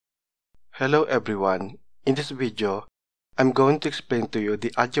Hello everyone. In this video, I'm going to explain to you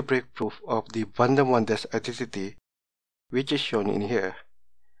the algebraic proof of the Vandermonde's identity, which is shown in here.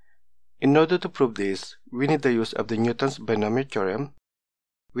 In order to prove this, we need the use of the Newton's binomial theorem,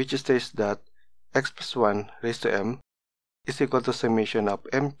 which states that x plus 1 raised to m is equal to summation of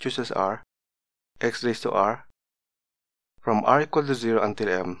m chooses r, x raised to r, from r equal to 0 until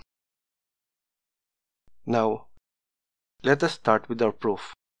m. Now, let us start with our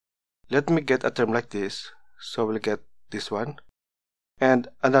proof. Let me get a term like this, so we'll get this one, and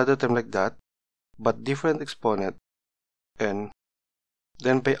another term like that, but different exponent, n.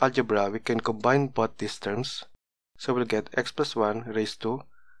 Then by algebra, we can combine both these terms, so we'll get x plus 1 raised to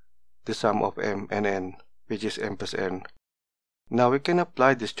the sum of m and n, which is m plus n. Now we can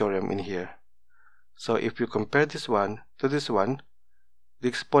apply this theorem in here. So if you compare this one to this one, the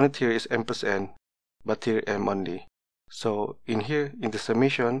exponent here is m plus n, but here m only. So in here, in the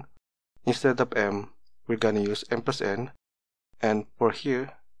summation, instead of m, we're gonna use m plus n, and for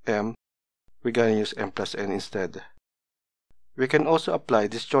here, m, we're gonna use m plus n instead. We can also apply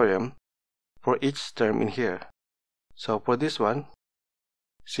this theorem for each term in here. So for this one,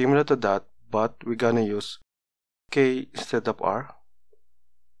 similar to that, but we're gonna use k instead of r,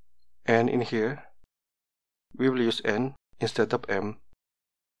 and in here, we will use n instead of m,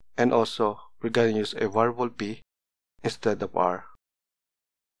 and also we're gonna use a variable p instead of r.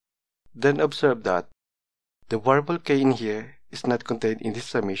 Then observe that the variable k in here is not contained in this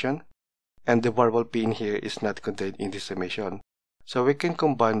summation, and the variable p in here is not contained in this summation. So we can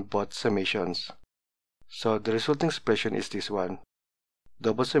combine both summations. So the resulting expression is this one.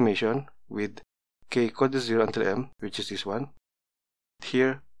 Double summation with k equal to 0 until m, which is this one.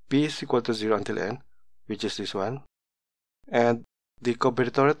 Here, p is equal to 0 until n, which is this one. And the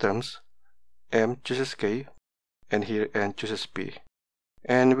combinatorial terms, m chooses k, and here n chooses p.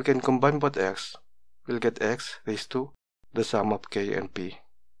 And we can combine both x. We'll get x raised to the sum of k and p.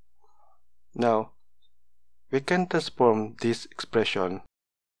 Now, we can transform this expression,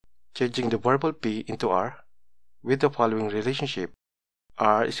 changing the variable p into r, with the following relationship.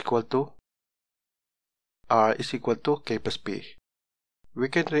 r is equal to k plus p. We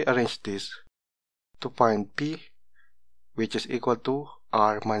can rearrange this to find p, which is equal to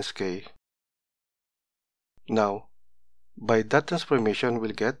r minus k. Now, by that transformation,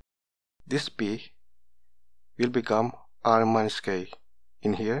 we'll get this p will become r minus k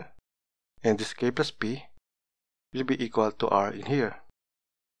in here, and this k plus p will be equal to r in here.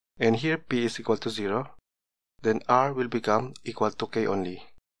 And here p is equal to 0, then r will become equal to k only.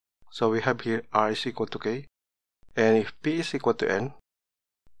 So we have here r is equal to k, and if p is equal to n,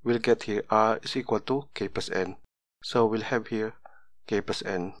 we'll get here r is equal to k plus n. So we'll have here k plus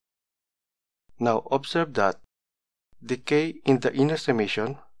n. Now observe that the k in the inner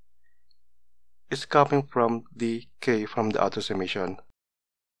summation is coming from the k from the outer summation,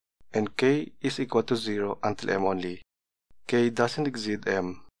 and k is equal to 0 until m only. K doesn't exceed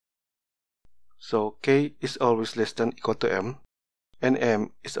m. So k is always less than equal to m, and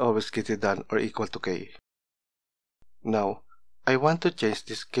m is always greater than or equal to k. Now, I want to change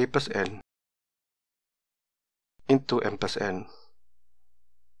this k plus n into m plus n.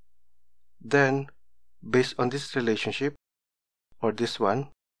 Then, based on this relationship, or this one,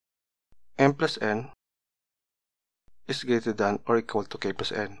 m plus n is greater than or equal to k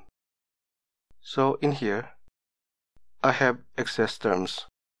plus n. So in here, I have excess terms,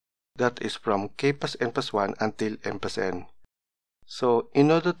 that is from k plus n plus 1 until m plus n. So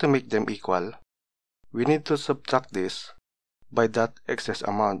in order to make them equal, we need to subtract this by that excess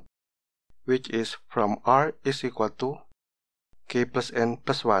amount, which is from r is equal to k plus n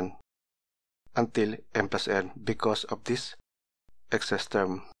plus 1 until m plus n because of this excess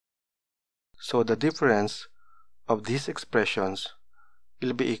term. So the difference of these expressions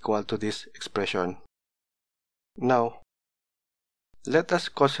will be equal to this expression. Now, let us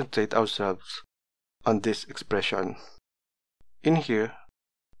concentrate ourselves on this expression. In here,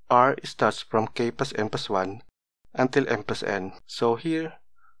 r starts from k plus n plus 1 until m plus n. So here,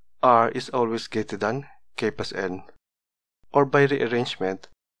 r is always greater than k plus n. Or by rearrangement,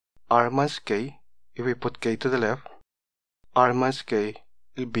 r minus k, if we put k to the left, r minus k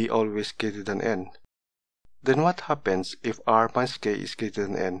will be always greater than n. Then what happens if r minus k is greater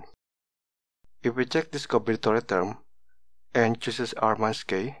than n? If we check this combinatorial term, n chooses r minus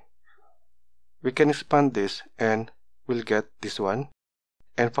k, we can expand this and we'll get this one,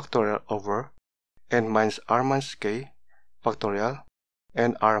 n factorial over n minus r minus k factorial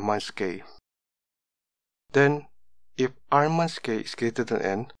and r minus k. Then, if r minus k is greater than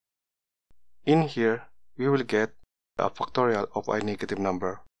n, in here we will get a factorial of a negative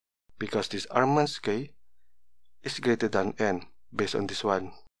number, because this r minus k is greater than n based on this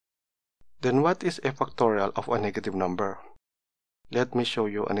one. Then what is a factorial of a negative number? Let me show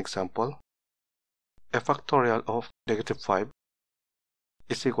you an example. A factorial of negative 5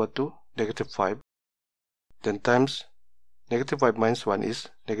 is equal to negative 5, then times negative 5 minus 1 is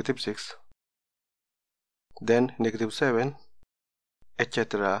negative 6, then negative 7,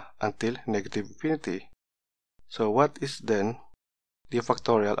 etc. until negative infinity. So what is then the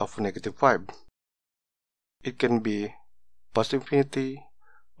factorial of negative 5? It can be positive infinity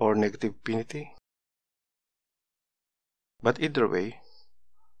or negative infinity. But either way,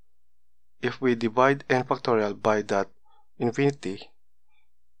 if we divide n factorial by that infinity,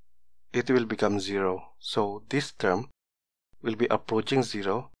 it will become 0. So this term will be approaching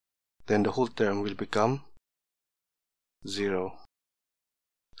 0, then the whole term will become 0.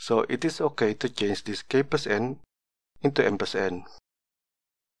 So it is okay to change this k plus n into m plus n.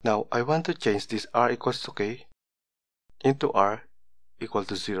 Now I want to change this r equals to k into r equal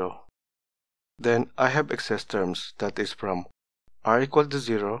to 0. Then I have excess terms, that is from r equal to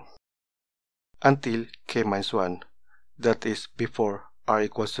 0 until k minus 1, that is before r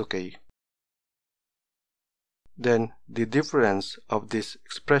equals to k. Then the difference of these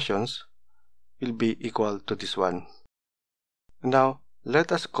expressions will be equal to this one. Now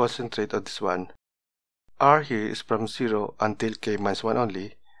let us concentrate on this one. R here is from 0 until k minus 1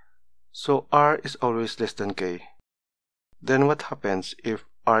 only, so r is always less than k. Then what happens if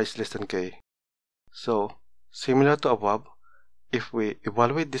r is less than k? So similar to above, if we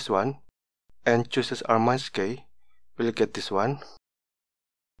evaluate this one and chooses r minus k, we'll get this one.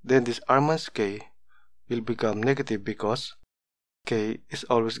 Then this r minus k will become negative because k is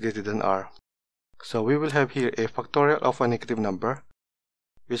always greater than r. So we will have here a factorial of a negative number,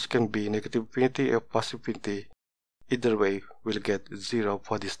 which can be negative infinity or positive infinity. Either way, we'll get 0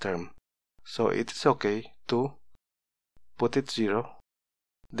 for this term. So it is okay to put it 0.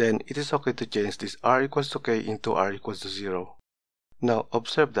 Then it is okay to change this r equals to k into r equals to 0. Now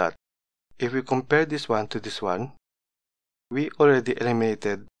observe that if we compare this one to this one, we already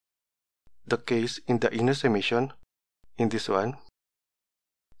eliminated the case in the inner summation in this one.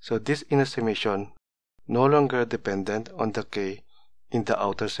 So this inner summation no longer dependent on the k in the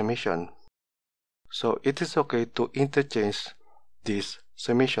outer summation. So it is okay to interchange these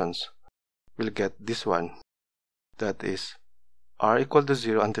summations. We'll get this one, that is r equal to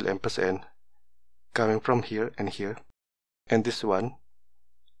 0 until m plus n, coming from here and here, and this one,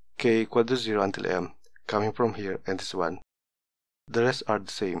 k equal to 0 until m, coming from here and this one. The rest are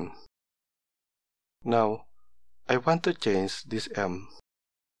the same. Now I want to change this m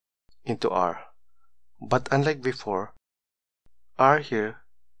into r, but unlike before, r here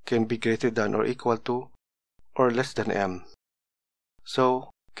can be greater than or equal to or less than m. So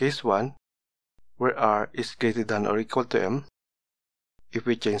case 1, where r is greater than or equal to m, if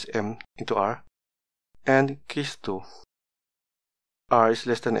we change m into r, and case 2, r is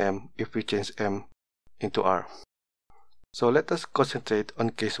less than m if we change m into r. So let us concentrate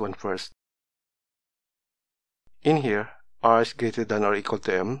on case 1 first. In here, r is greater than or equal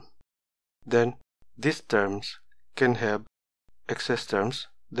to m, then these terms can have excess terms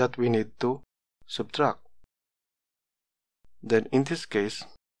that we need to subtract. Then in this case,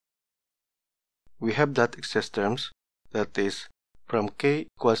 we have that excess terms, that is from k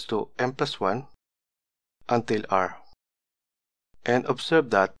equals to m plus 1 until r. And observe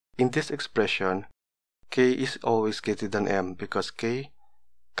that in this expression, k is always greater than m because k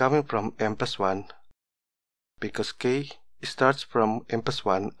coming from m plus 1, because k starts from m plus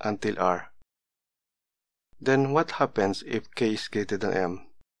 1 until r. Then what happens if k is greater than m?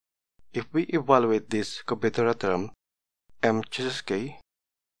 If we evaluate this combinatorial term, m chooses k,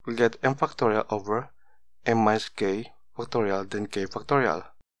 we'll get m factorial over m minus k factorial then k factorial.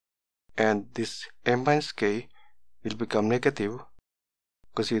 And this m minus k will become negative,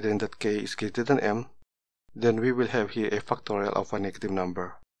 considering that k is greater than m. Then we will have here a factorial of a negative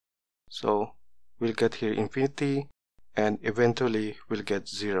number. So we'll get here infinity, and eventually we'll get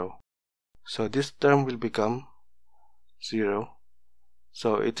 0. So this term will become 0.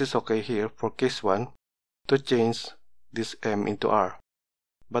 So it is okay here for case 1 to change this m into r.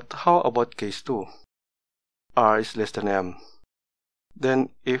 But how about case 2? R is less than m. Then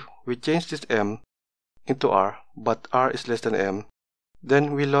if we change this m into r, but r is less than m,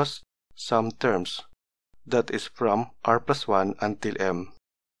 then we lost some terms, that is from r plus 1 until m.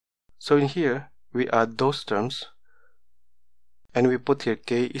 So in here, we add those terms, and we put here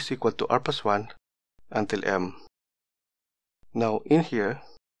k is equal to r plus 1 until m. Now in here,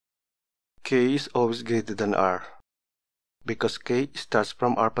 k is always greater than r. because k starts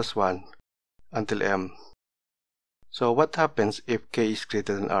from r plus 1 until m. So what happens if k is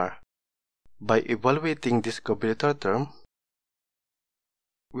greater than r? By evaluating this combinatorial term,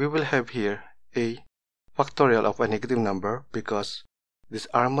 we will have here a factorial of a negative number because this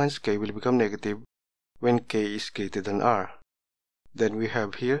r minus k will become negative when k is greater than r. Then we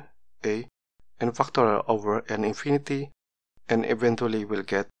have here a n factorial over n infinity, and eventually we'll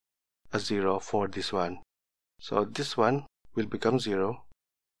get a 0 for this one. So this one will become 0.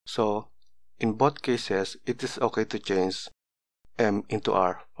 So in both cases, it is okay to change m into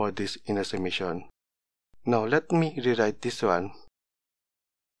r for this inner summation. Now let me rewrite this one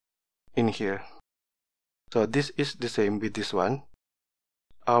in here. So this is the same with this one,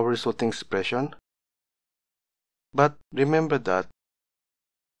 our resulting expression. But remember that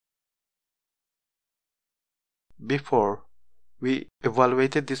before we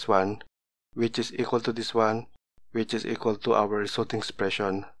evaluated this one, which is equal to this one, which is equal to our resulting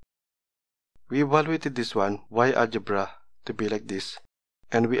expression. We evaluated this one via algebra to be like this,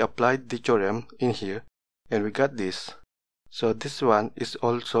 and we applied the theorem in here, and we got this. So this one is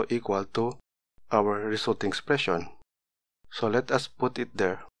also equal to our resulting expression. So let us put it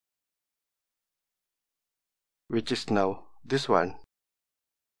there, which is now this one.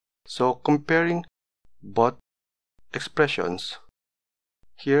 So comparing both expressions,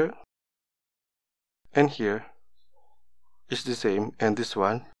 here and here is the same, and this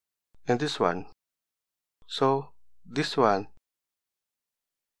one and this one. So this one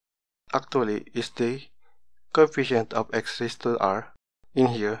actually is the coefficient of x raised to r in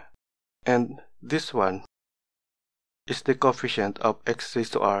here, and this one is the coefficient of x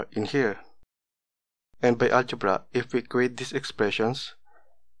raised to r in here. And by algebra, if we equate these expressions,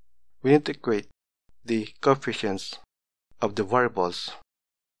 we need to equate the coefficients of the variables.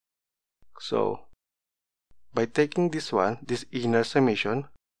 So by taking this one, this inner summation,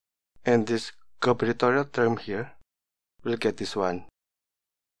 and this combinatorial term here, we'll get this one.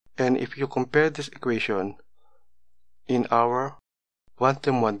 And if you compare this equation in our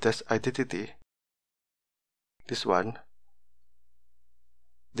Vandermonde identity, this one,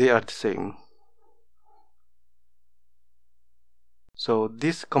 they are the same. So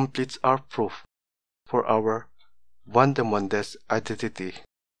this completes our proof for our Vandermonde identity.